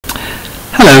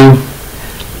Hello!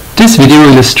 This video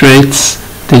illustrates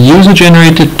the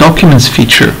user-generated documents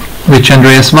feature, which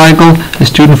Andreas Weigel, a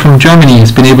student from Germany,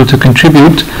 has been able to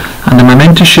contribute under my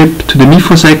mentorship to the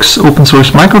Mifos open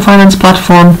source microfinance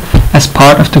platform as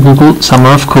part of the Google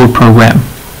Summer of Code program.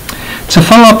 It's a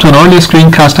follow-up to an earlier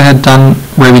screencast I had done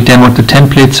where we demoed the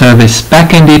template service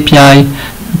backend API.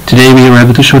 Today we were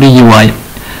able to show the UI.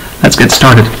 Let's get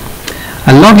started.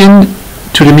 I log in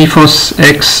to the Mifos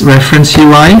X reference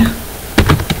UI,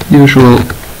 usual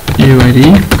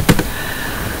UID.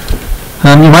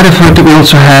 You might have heard that we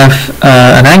also have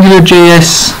an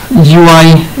AngularJS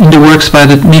UI in the works by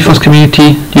the Mifos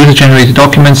community. The user-generated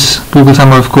documents Google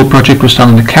Summer of Code project was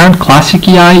done in the current classic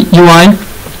UI.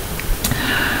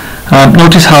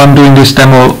 Notice how I'm doing this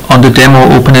demo on the demo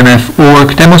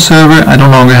OpenMF.org demo server. I no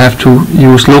longer have to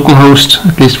use localhost,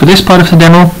 at least for this part of the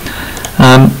demo.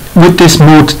 With this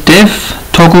mode dev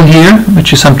toggle here,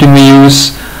 which is something we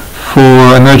use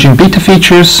for emerging beta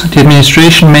features, the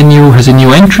administration menu has a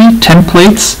new entry,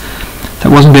 templates,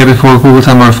 that wasn't there before Google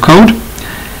Summer of Code.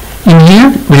 In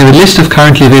here we have a list of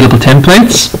currently available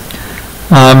templates.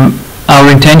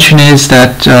 Our intention is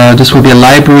that this will be a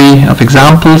library of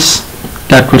examples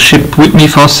that will ship with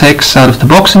Mifos X out of the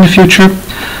box in the future.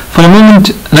 For the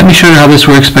moment, let me show you how this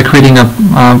works by creating a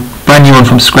brand new one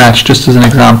from scratch, just as an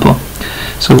example.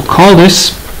 So we'll call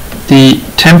this the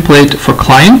template for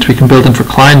client. We can build them for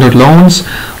client or loans,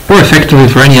 or effectively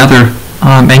for any other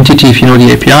entity if you know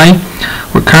the API.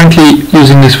 We're currently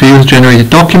using this for user-generated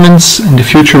documents. In the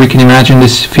future we can imagine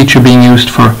this feature being used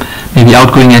for maybe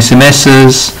outgoing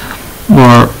SMSs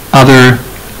or other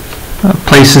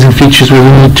places and features where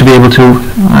we need to be able to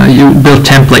build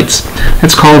templates.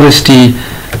 Let's call this the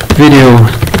video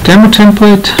demo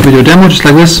template, video demo, just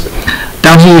like this.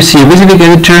 Down here you see a WYSIWYG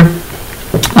editor.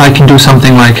 I can do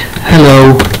something like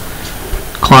hello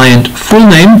client full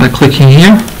name by clicking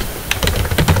here.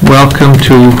 Welcome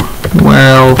to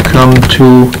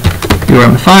your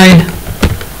MFI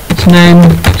name,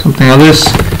 something like this.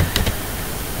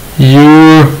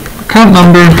 Your account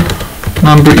number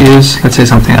is, let's say,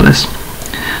 something like this.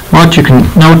 What you can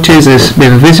notice is we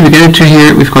have a WYSIWYG editor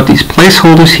here. We've got these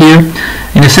placeholders here.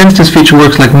 In a sense, this feature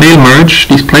works like mail merge.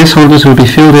 These placeholders will be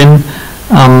filled in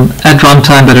at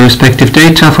runtime by the respective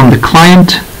data from the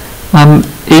client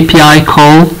API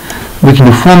call. We can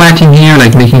do formatting here,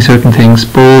 like making certain things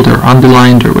bold or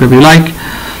underlined or whatever you like.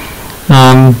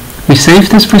 We save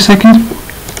this for a second.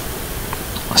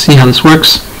 See how this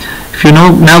works. If you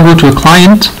now go to a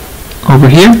client over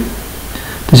here,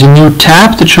 there's a new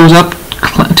tab that shows up,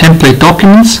 template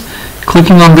documents.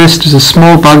 Clicking on this, there's a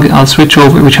small bug I'll switch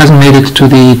over, which hasn't made it to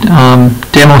the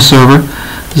demo server.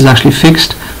 This is actually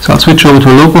fixed. So I'll switch over to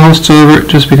a localhost server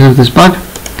just because of this bug.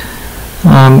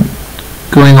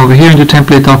 Going over here into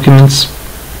template documents,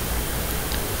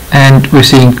 and we're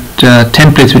seeing the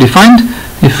templates we defined.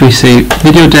 If we say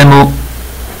video demo,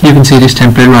 you can see this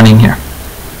template running here.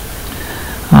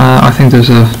 I think there's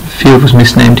a field was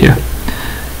misnamed here.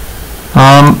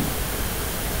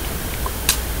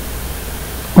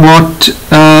 What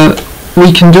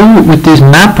we can do with these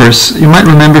mappers, you might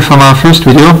remember from our first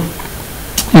video,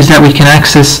 is that we can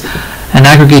access and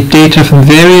aggregate data from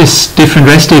various different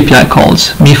REST API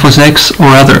calls, Mifos X or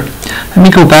other. Let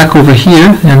me go back over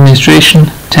here,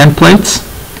 administration templates,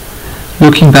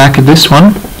 looking back at this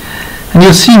one, and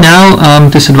you'll see now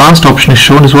this advanced option is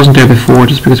shown. This wasn't there before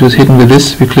just because it was hidden with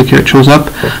this. If you click here it shows up.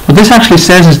 What this actually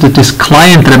says is that this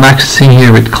client that I'm accessing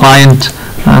here with client,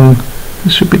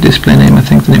 this should be display name, I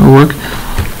think the name will work,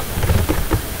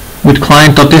 with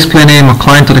client.displayname or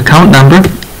client.account number,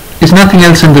 is nothing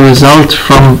else than the result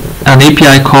from an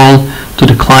API call to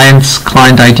the client's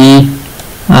client ID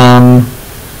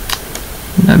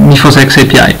Mifos X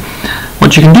API.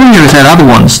 What you can do here is add other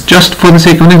ones, just for the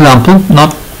sake of an example,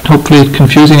 not hopefully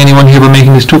confusing anyone here by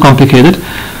making this too complicated,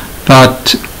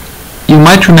 but you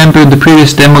might remember in the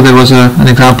previous demo there was an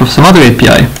example of some other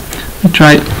API. Let me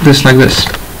try this like this.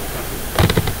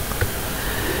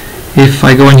 If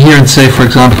I go in here and say, for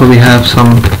example, we have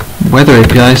some weather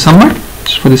API somewhere,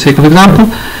 just for the sake of example,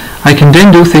 I can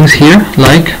then do things here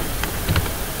like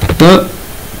the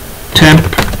temp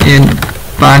in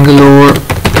Bangalore,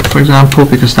 for example,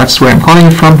 because that's where I'm calling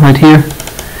it from, right here,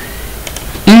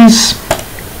 is,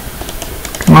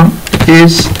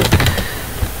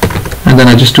 and then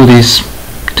I just do these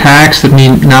tags that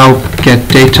mean now get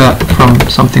data from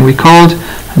something we called,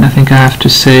 and I think I have to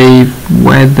say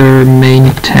weather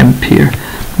main temp here,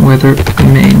 weather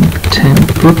main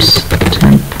temp, whoops,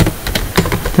 temp.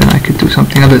 Then I could do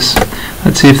something like this.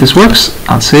 Let's see if this works.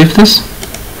 I'll save this.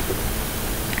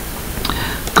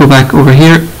 Go back over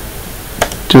here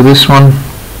to this one,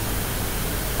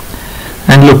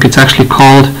 and look, it's actually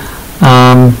called,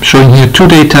 showing here two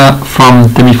data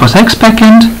from the Mifos X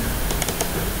backend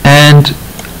and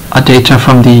a data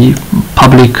from the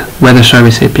public weather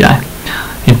service API.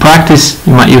 In practice,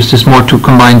 you might use this more to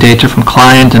combine data from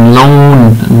client and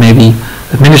loan, and maybe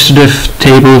administrative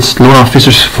tables, loan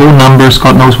officers' phone numbers,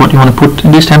 God knows what you want to put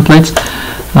in these templates.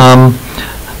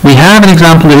 We have an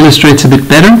example that illustrates a bit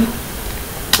better.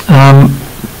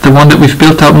 The one that we've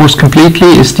built out most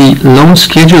completely is the loan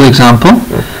schedule example.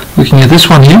 Looking at this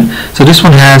one here. So this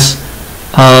one has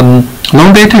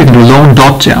loan data. You can do loan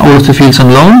dot all of the fields on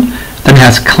loan. Then it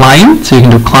has client, so you can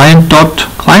do client dot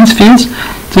clients fields.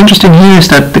 What's interesting here is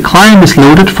that the client is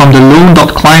loaded from the loan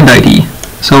dot client ID.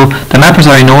 So the mappers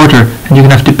are in order, and you can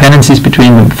have dependencies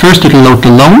between them. First, it'll load the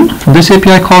loan from this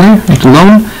API call here, the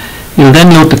loan. It'll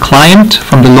then load the client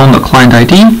from the loan dot client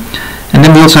ID, and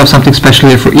then we also have something special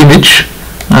here for image,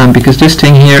 because this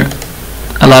thing here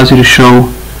allows you to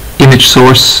show image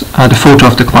source, the photo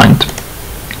of the client.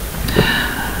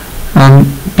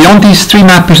 Beyond these three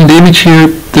mappers and the image here,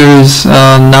 there is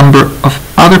a number of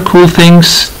other cool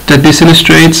things that this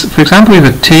illustrates. For example, we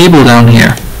have a table down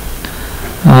here.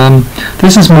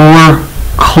 This is more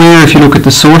clear if you look at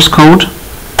the source code,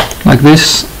 like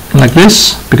this and like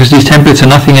this, because these templates are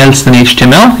nothing else than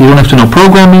HTML. You don't have to know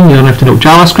programming, you don't have to know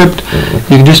JavaScript.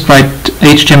 You can just write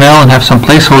HTML and have some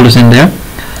placeholders in there.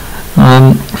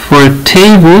 For a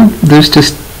table, there's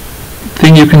this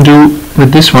thing you can do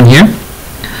with this one here.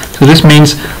 So this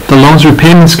means the loan's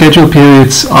repayment schedule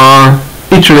periods are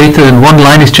iterated, and one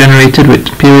line is generated with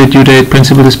period, due date,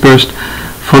 principal disbursed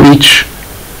for each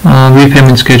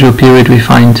repayment schedule period we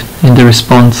find in the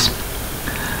response.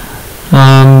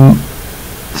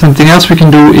 Something else we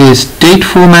can do is date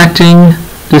formatting.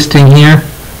 This thing here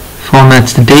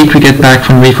formats the date we get back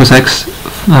from Mifos X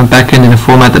backend in a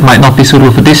format that might not be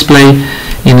suitable for display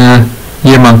in a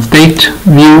year, month, date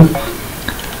view.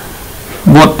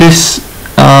 What this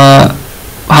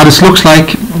how this looks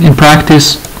like in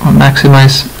practice, I'll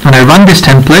maximize when I run this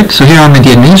template. So here I'm in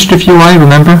the administrative UI,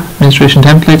 remember, administration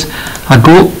templates. I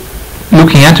go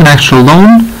looking at an actual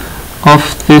loan of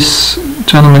this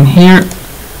gentleman here,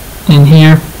 in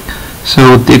here.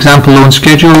 So the example loan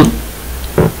schedule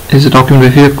is a document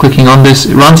right here. Clicking on this,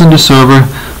 it runs on the server.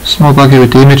 Small bug here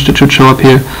with the image that should show up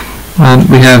here.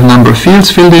 We have a number of fields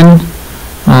filled in.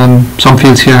 Some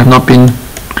fields here have not been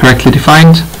correctly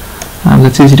defined.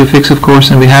 That's easy to fix, of course,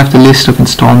 and we have the list of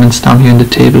installments down here in the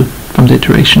table from the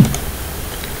iteration.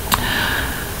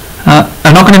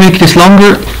 I'm not going to make this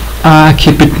longer.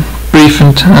 Keep it brief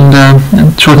and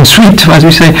short and sweet, as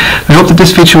we say. I hope that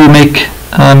this feature will make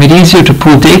it easier to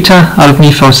pull data out of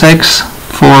Mifos X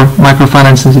for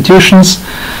microfinance institutions.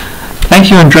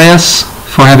 Thank you, Andreas,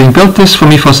 for having built this for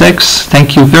Mifos X.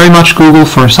 Thank you very much, Google,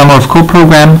 for Summer of Code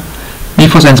program.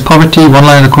 Mifos ends poverty, one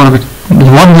line of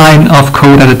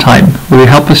code at a time. Will you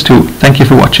help us too? Thank you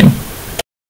for watching.